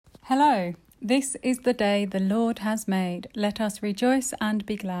Hello, this is the day the Lord has made. Let us rejoice and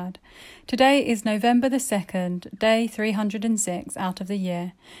be glad. Today is November the 2nd, day 306 out of the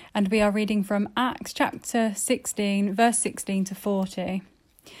year, and we are reading from Acts chapter 16, verse 16 to 40.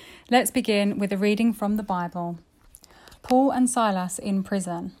 Let's begin with a reading from the Bible. Paul and Silas in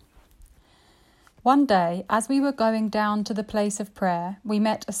prison. One day, as we were going down to the place of prayer, we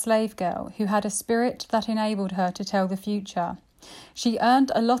met a slave girl who had a spirit that enabled her to tell the future. She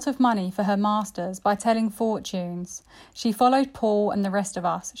earned a lot of money for her masters by telling fortunes. She followed Paul and the rest of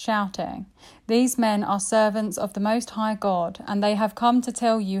us, shouting, "These men are servants of the Most High God, and they have come to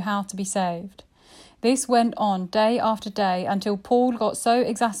tell you how to be saved." This went on day after day until Paul got so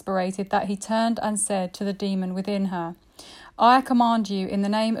exasperated that he turned and said to the demon within her, "I command you in the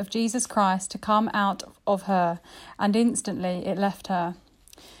name of Jesus Christ to come out of her," and instantly it left her.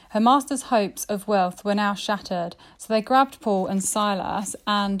 Her master's hopes of wealth were now shattered, so they grabbed Paul and Silas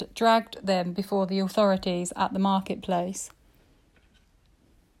and dragged them before the authorities at the marketplace.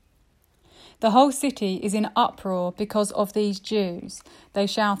 "The whole city is in uproar because of these Jews," they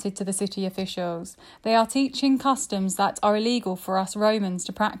shouted to the city officials. "They are teaching customs that are illegal for us Romans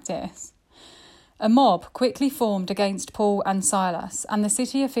to practice." A mob quickly formed against Paul and Silas, and the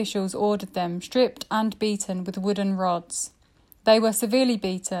city officials ordered them stripped and beaten with wooden rods. They were severely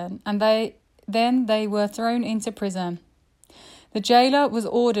beaten, and then they were thrown into prison. The jailer was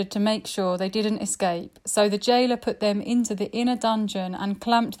ordered to make sure they didn't escape, so the jailer put them into the inner dungeon and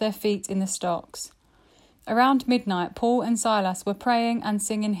clamped their feet in the stocks. Around midnight, Paul and Silas were praying and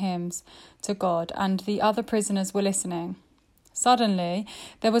singing hymns to God, and the other prisoners were listening. Suddenly,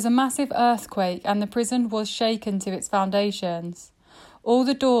 there was a massive earthquake, and the prison was shaken to its foundations. All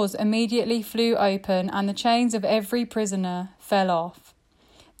the doors immediately flew open, and the chains of every prisoner fell off.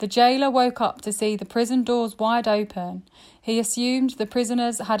 The jailer woke up to see the prison doors wide open. He assumed the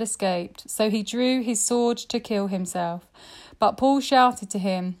prisoners had escaped, so he drew his sword to kill himself. But Paul shouted to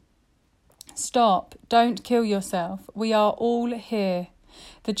him, "Stop, don't kill yourself. We are all here."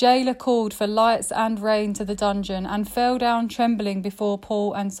 The jailer called for lights and rain to the dungeon and fell down trembling before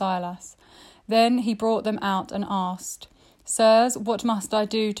Paul and Silas. Then he brought them out and asked, "Sirs, what must I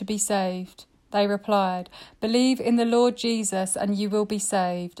do to be saved?" They replied, "Believe in the Lord Jesus and you will be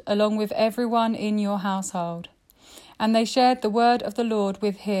saved, along with everyone in your household." And they shared the word of the Lord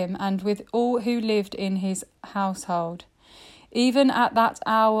with him and with all who lived in his household. Even at that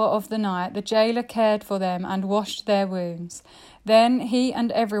hour of the night, the jailer cared for them and washed their wounds. Then he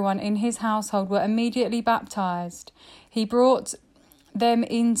and everyone in his household were immediately baptized. He brought them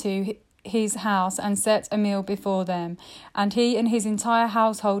into his house and set a meal before them, and he and his entire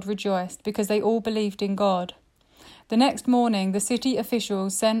household rejoiced because they all believed in God. The next morning, the city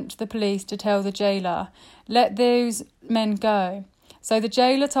officials sent the police to tell the jailer, "Let those men go." So the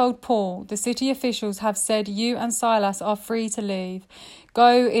jailer told Paul, "The city officials have said you and Silas are free to leave.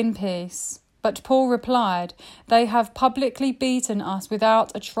 Go in peace." But Paul replied, "They have publicly beaten us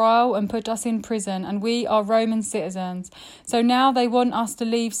without a trial and put us in prison, and we are Roman citizens. So now they want us to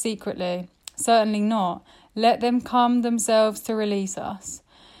leave secretly. Certainly not. Let them come themselves to release us."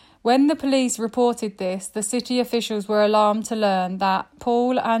 When the police reported this, the city officials were alarmed to learn that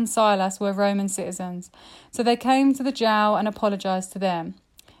Paul and Silas were Roman citizens. So they came to the jail and apologized to them.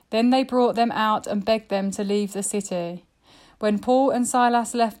 Then they brought them out and begged them to leave the city. When Paul and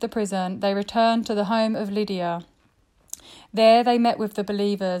Silas left the prison, they returned to the home of Lydia. There they met with the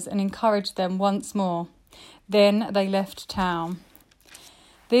believers and encouraged them once more. Then they left town.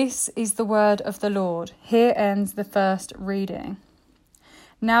 This is the word of the Lord. Here ends the first reading.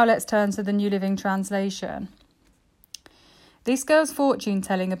 Now let's turn to the New Living Translation. This girl's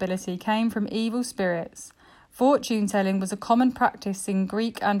fortune-telling ability came from evil spirits. Fortune-telling was a common practice in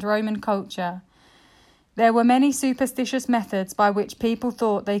Greek and Roman culture. There were many superstitious methods by which people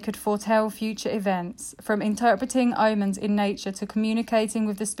thought they could foretell future events, from interpreting omens in nature to communicating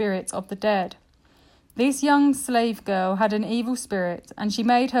with the spirits of the dead. This young slave girl had an evil spirit, and she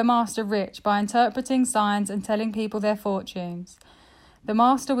made her master rich by interpreting signs and telling people their fortunes. The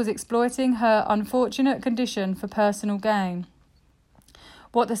master was exploiting her unfortunate condition for personal gain.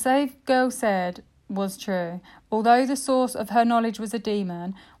 What the slave girl said was true. Although the source of her knowledge was a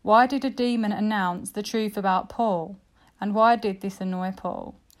demon, why did a demon announce the truth about Paul? And why did this annoy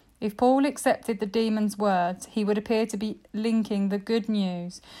Paul? If Paul accepted the demon's words, he would appear to be linking the good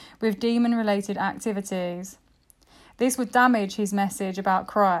news with demon-related activities. This would damage his message about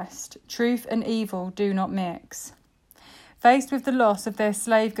Christ. Truth and evil do not mix. Faced with the loss of their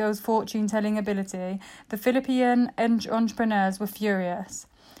slave girl's fortune-telling ability, the Philippian entrepreneurs were furious.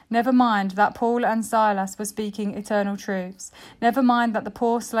 Never mind that Paul and Silas were speaking eternal truths. Never mind that the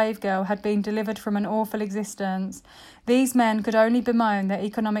poor slave girl had been delivered from an awful existence. These men could only bemoan their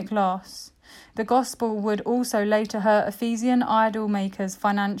economic loss. The gospel would also later hurt Ephesian idol makers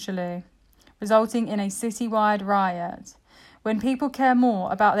financially, resulting in a citywide riot. When people care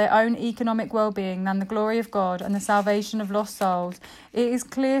more about their own economic well-being than the glory of God and the salvation of lost souls, it is a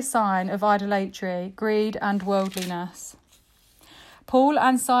clear sign of idolatry, greed, and worldliness. Paul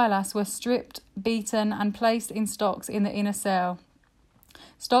and Silas were stripped, beaten, and placed in stocks in the inner cell.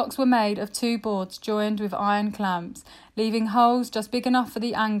 Stocks were made of 2 boards joined with iron clamps, leaving holes just big enough for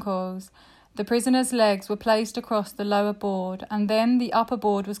the ankles. The prisoners' legs were placed across the lower board, and then the upper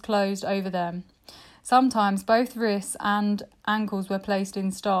board was closed over them. Sometimes both wrists and ankles were placed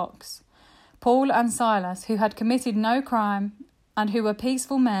in stocks. Paul and Silas, who had committed no crime and who were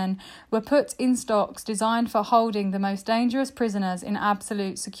peaceful men, were put in stocks designed for holding the most dangerous prisoners in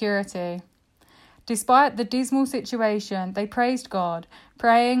absolute security. Despite the dismal situation, they praised God,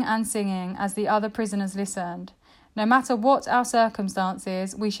 praying and singing as the other prisoners listened. No matter what our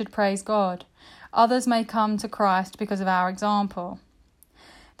circumstances, we should praise God. Others may come to Christ because of our example.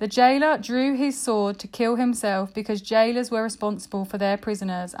 The jailer drew his sword to kill himself because jailers were responsible for their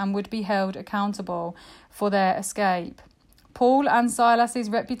prisoners and would be held accountable for their escape. Paul and Silas's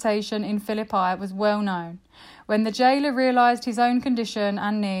reputation in Philippi was well known. When the jailer realised his own condition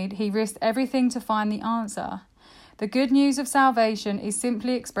and need, he risked everything to find the answer. The good news of salvation is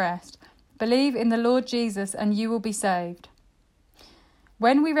simply expressed: believe in the Lord Jesus and you will be saved.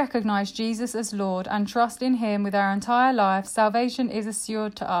 When we recognise Jesus as Lord and trust in him with our entire life, salvation is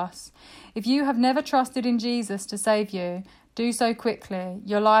assured to us. If you have never trusted in Jesus to save you, do so quickly.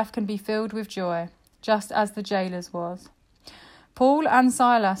 Your life can be filled with joy, just as the jailer's was. Paul and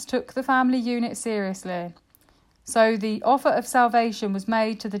Silas took the family unit seriously, so the offer of salvation was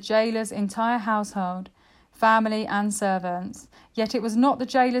made to the jailer's entire household, family and servants. Yet it was not the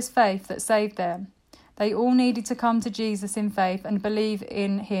jailer's faith that saved them. They all needed to come to Jesus in faith and believe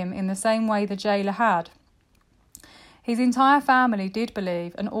in him in the same way the jailer had. His entire family did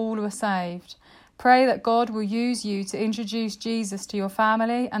believe, and all were saved. Pray that God will use you to introduce Jesus to your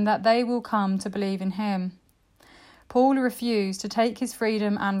family and that they will come to believe in him. Paul refused to take his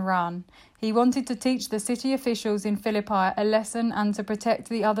freedom and run. He wanted to teach the city officials in Philippi a lesson and to protect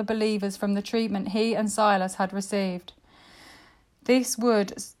the other believers from the treatment he and Silas had received.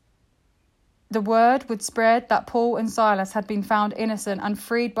 The word would spread that Paul and Silas had been found innocent and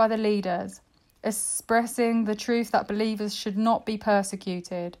freed by the leaders, expressing the truth that believers should not be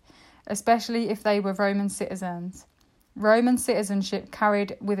persecuted, especially if they were Roman citizens. Roman citizenship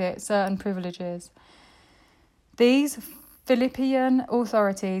carried with it certain privileges. These Philippian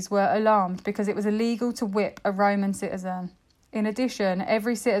authorities were alarmed because it was illegal to whip a Roman citizen. In addition,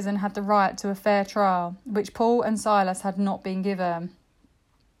 every citizen had the right to a fair trial, which Paul and Silas had not been given.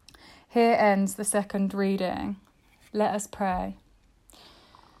 Here ends the second reading. Let us pray.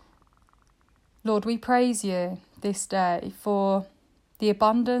 Lord, we praise you this day for the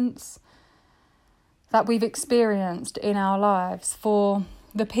abundance that we've experienced in our lives, for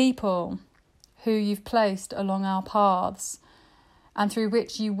the people who you've placed along our paths and through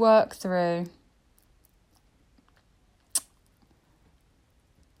which you work through.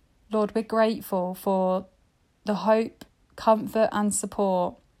 Lord, we're grateful for the hope, comfort and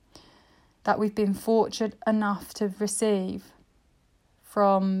support that we've been fortunate enough to receive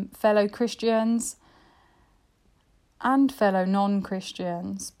from fellow Christians and fellow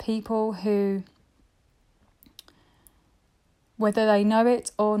non-Christians, people who, whether they know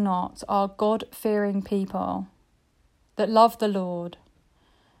it or not, are God-fearing people that love the Lord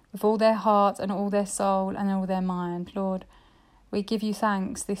with all their heart and all their soul and all their mind. Lord, we give you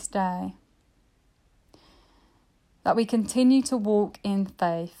thanks this day that we continue to walk in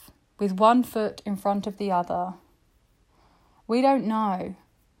faith with one foot in front of the other. We don't know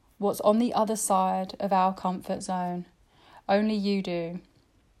what's on the other side of our comfort zone. Only you do.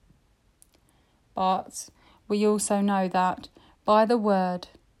 But we also know that by the word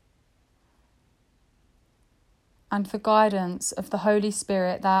and the guidance of the Holy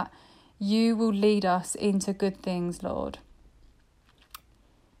Spirit, that you will lead us into good things, Lord.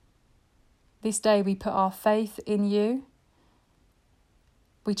 This day we put our faith in you.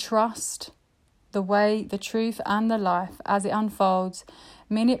 We trust the way, the truth and the life as it unfolds,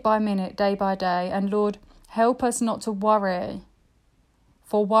 minute by minute, day by day. And Lord, help us not to worry,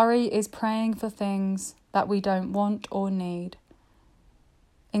 for worry is praying for things that we don't want or need.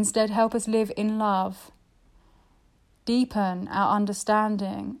 Instead, help us live in love. Deepen our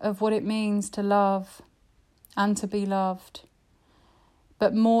understanding of what it means to love and to be loved.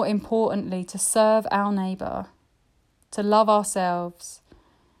 but more importantly, to serve our neighbour, to love ourselves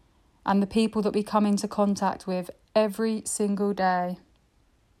and the people that we come into contact with every single day.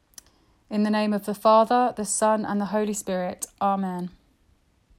 In the name of the Father, the Son, and the Holy Spirit. Amen.